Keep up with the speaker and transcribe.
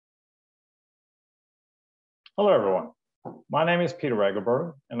Hello, everyone. My name is Peter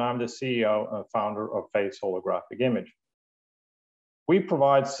Egelberg, and I'm the CEO and founder of Phase Holographic Imaging. We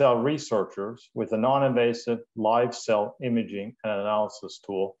provide cell researchers with a non-invasive live cell imaging and analysis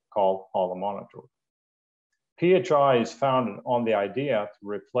tool called HoloMonitor. PHI is founded on the idea to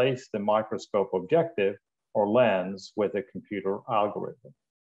replace the microscope objective or lens with a computer algorithm.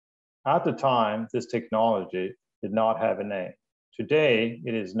 At the time, this technology did not have a name. Today,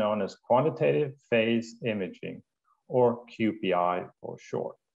 it is known as quantitative phase imaging, or QPI for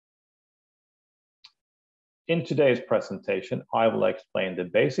short. In today's presentation, I will explain the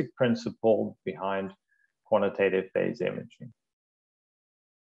basic principle behind quantitative phase imaging.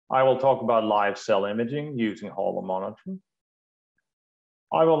 I will talk about live cell imaging using HoloMonitor.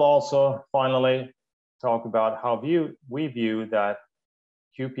 I will also finally talk about how we view that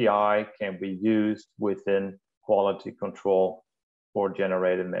QPI can be used within quality control for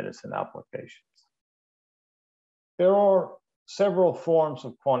regenerative medicine applications. There are several forms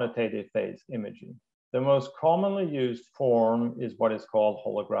of quantitative phase imaging. The most commonly used form is what is called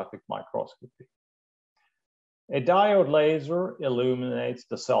holographic microscopy. A diode laser illuminates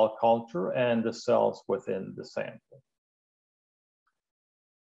the cell culture and the cells within the sample.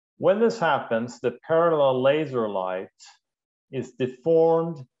 When this happens, the parallel laser light is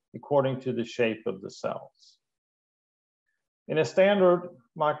deformed according to the shape of the cells. In a standard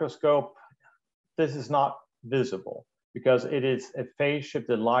microscope, this is not visible because it is a phase shift.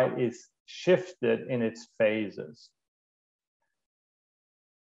 The light is shifted in its phases.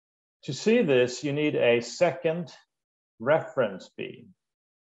 To see this, you need a second reference beam.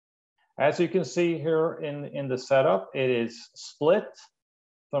 As you can see here in the setup, it is split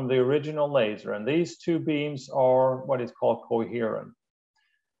from the original laser, and these two beams are what is called coherent.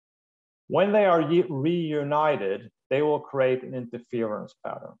 When they are reunited, they will create an interference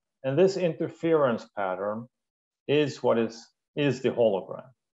pattern. And this interference pattern is what is the hologram.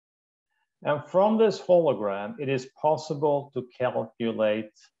 And from this hologram, it is possible to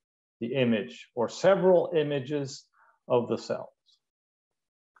calculate the image or several images of the cells.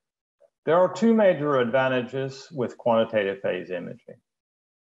 There are two major advantages with quantitative phase imaging.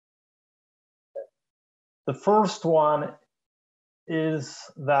 The first one is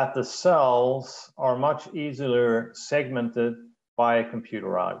that the cells are much easier segmented by a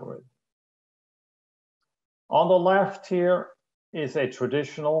computer algorithm. On the left here is a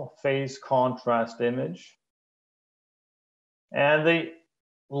traditional phase contrast image. And the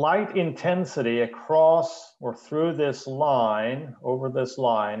light intensity across or through this line, over this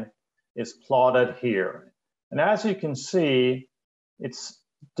line, is plotted here. And as you can see, it's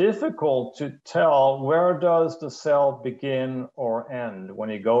difficult to tell where does the cell begin or end when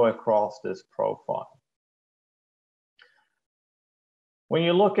you go across this profile. When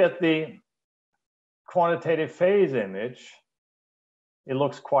you look at the quantitative phase image, it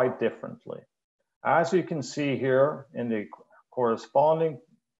looks quite differently. As you can see here in the corresponding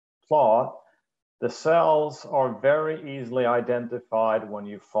plot, the cells are very easily identified when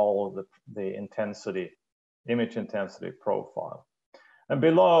you follow the image intensity profile. And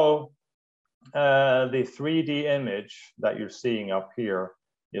below, the 3D image that you're seeing up here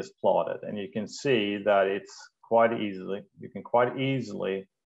is plotted. And you can see that you can quite easily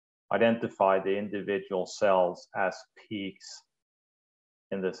identify the individual cells as peaks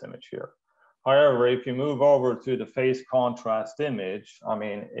in this image here. However, if you move over to the phase contrast image, I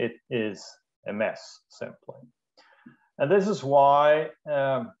mean, it is a mess, simply. And this is why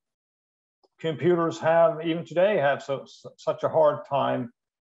computers even today have such a hard time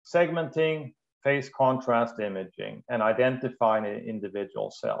segmenting phase contrast imaging and identifying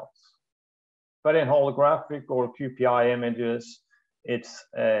individual cells. But in holographic or QPI images, it's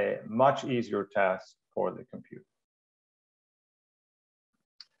a much easier task for the computer.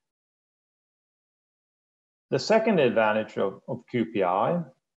 The second advantage of QPI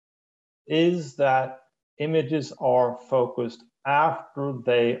is that images are focused after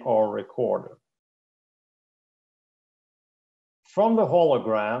they are recorded. From the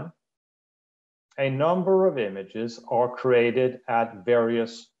hologram, a number of images are created at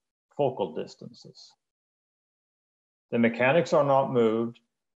various focal distances. The mechanics are not moved.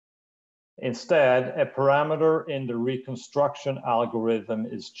 Instead, a parameter in the reconstruction algorithm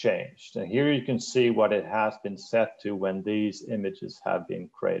is changed. And here you can see what it has been set to when these images have been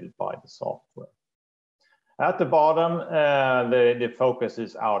created by the software. At the bottom, the focus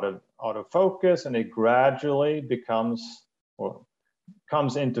is out of focus, and it gradually comes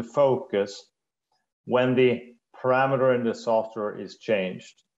into focus when the parameter in the software is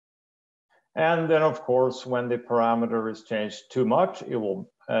changed. And then, of course, when the parameter is changed too much, it will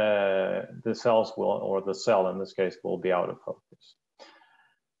the cells will, or the cell in this case, will be out of focus.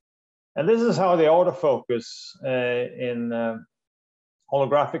 And this is how the autofocus in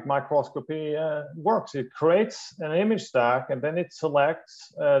holographic microscopy works. It creates an image stack, and then it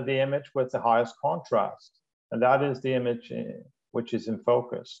selects the image with the highest contrast, and that is the image which is in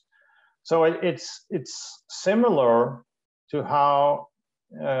focus. So it's similar to how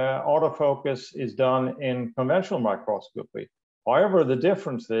autofocus is done in conventional microscopy. However, the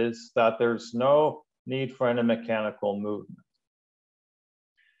difference is that there's no need for any mechanical movement.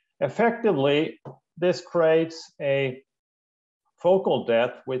 Effectively, this creates a focal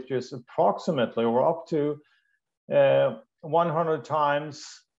depth which is approximately or up to 100 times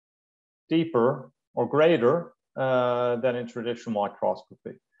deeper or greater than in traditional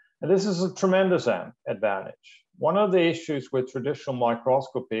microscopy. And this is a tremendous advantage. One of the issues with traditional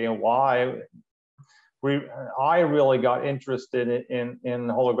microscopy and why I really got interested in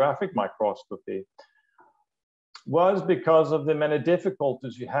holographic microscopy was because of the many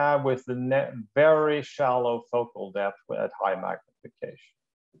difficulties you have with the very shallow focal depth at high magnification.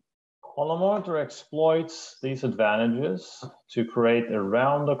 HoloMonitor exploits these advantages to create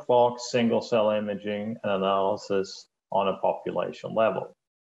around-the-clock single-cell imaging and analysis on a population level.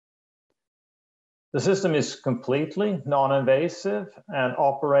 The system is completely non-invasive and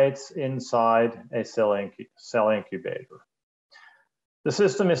operates inside a cell incubator. The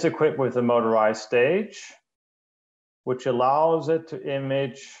system is equipped with a motorized stage, which allows it to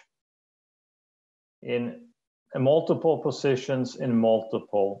image in multiple positions in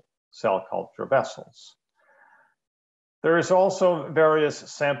multiple cell culture vessels. There is also various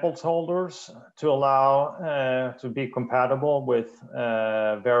samples holders to allow to be compatible with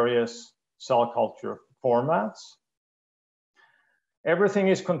various cell culture formats. Everything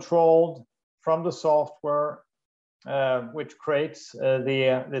is controlled from the software, which creates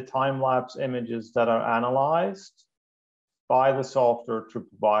the time-lapse images that are analyzed by the software to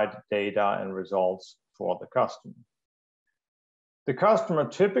provide data and results for the customer. The customer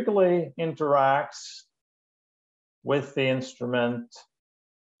typically interacts with the instrument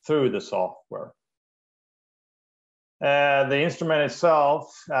through the software. The instrument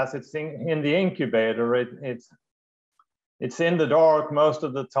itself, as it's in the incubator, it's in the dark most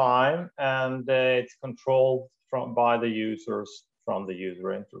of the time, and it's controlled by the users from the user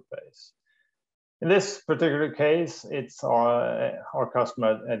interface. In this particular case, it's our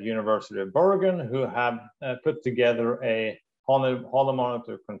customer at University of Bergen who have put together a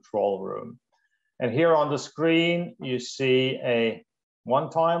HoloMonitor control room. And here on the screen, you see one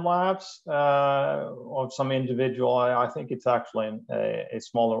time lapse of some individual. I think it's actually a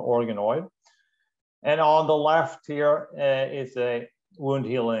smaller organoid. And on the left here is a wound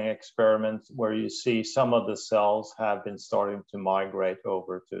healing experiment where you see some of the cells have been starting to migrate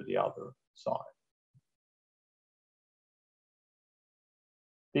over to the other side.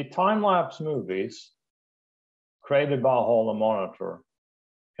 The time-lapse movies created by HoloMonitor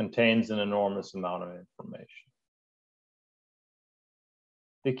contains an enormous amount of information.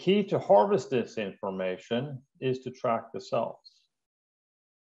 The key to harvest this information is to track the cells.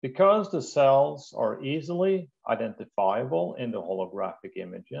 Because the cells are easily identifiable in the holographic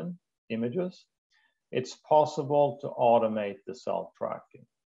images, it's possible to automate the cell tracking.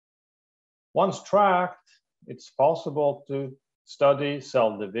 Once tracked, it's possible to study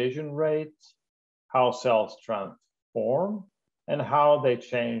cell division rate, how cells transform, and how they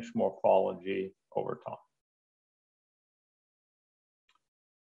change morphology over time.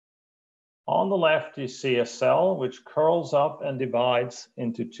 On the left, you see a cell which curls up and divides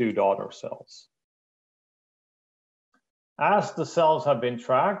into two daughter cells. As the cells have been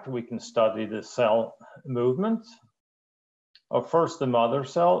tracked, we can study the cell movement of first the mother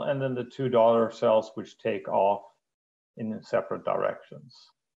cell and then the two daughter cells which take off in separate directions.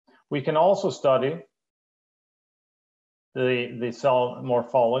 We can also study the cell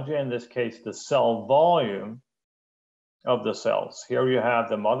morphology, in this case, the cell volume of the cells. Here you have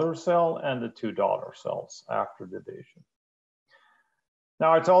the mother cell and the two daughter cells after division.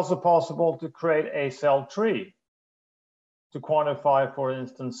 Now, it's also possible to create a cell tree to quantify, for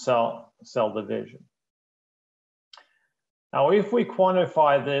instance, cell division. Now, if we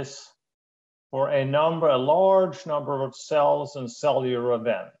quantify this for a large number of cells and cellular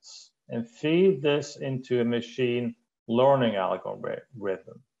events, and feed this into a machine learning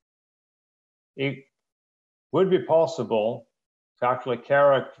algorithm, it would be possible to actually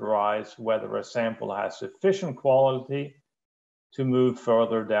characterize whether a sample has sufficient quality to move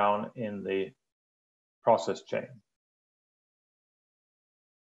further down in the process chain.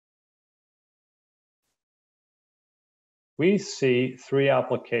 we see three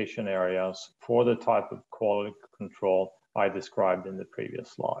application areas for the type of quality control I described in the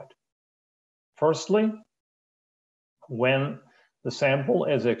previous slide. Firstly, when the sample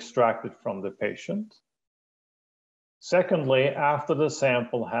is extracted from the patient. Secondly, after the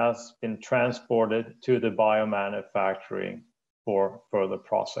sample has been transported to the biomanufacturing for further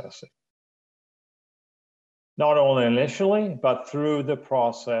processing. Not only initially, but through the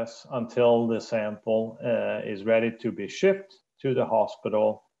process until the sample is ready to be shipped to the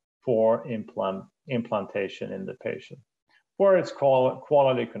hospital for implantation in the patient, where it's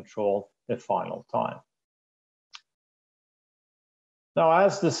quality control the final time. Now,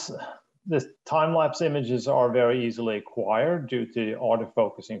 as the time-lapse images are very easily acquired due to the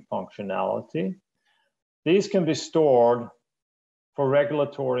autofocusing functionality, these can be stored for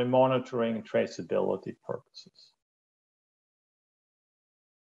regulatory monitoring and traceability purposes.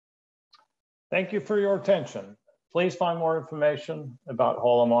 Thank you for your attention. Please find more information about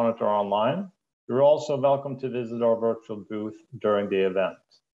HoloMonitor online. You're also welcome to visit our virtual booth during the event.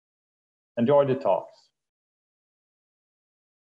 Enjoy the talks.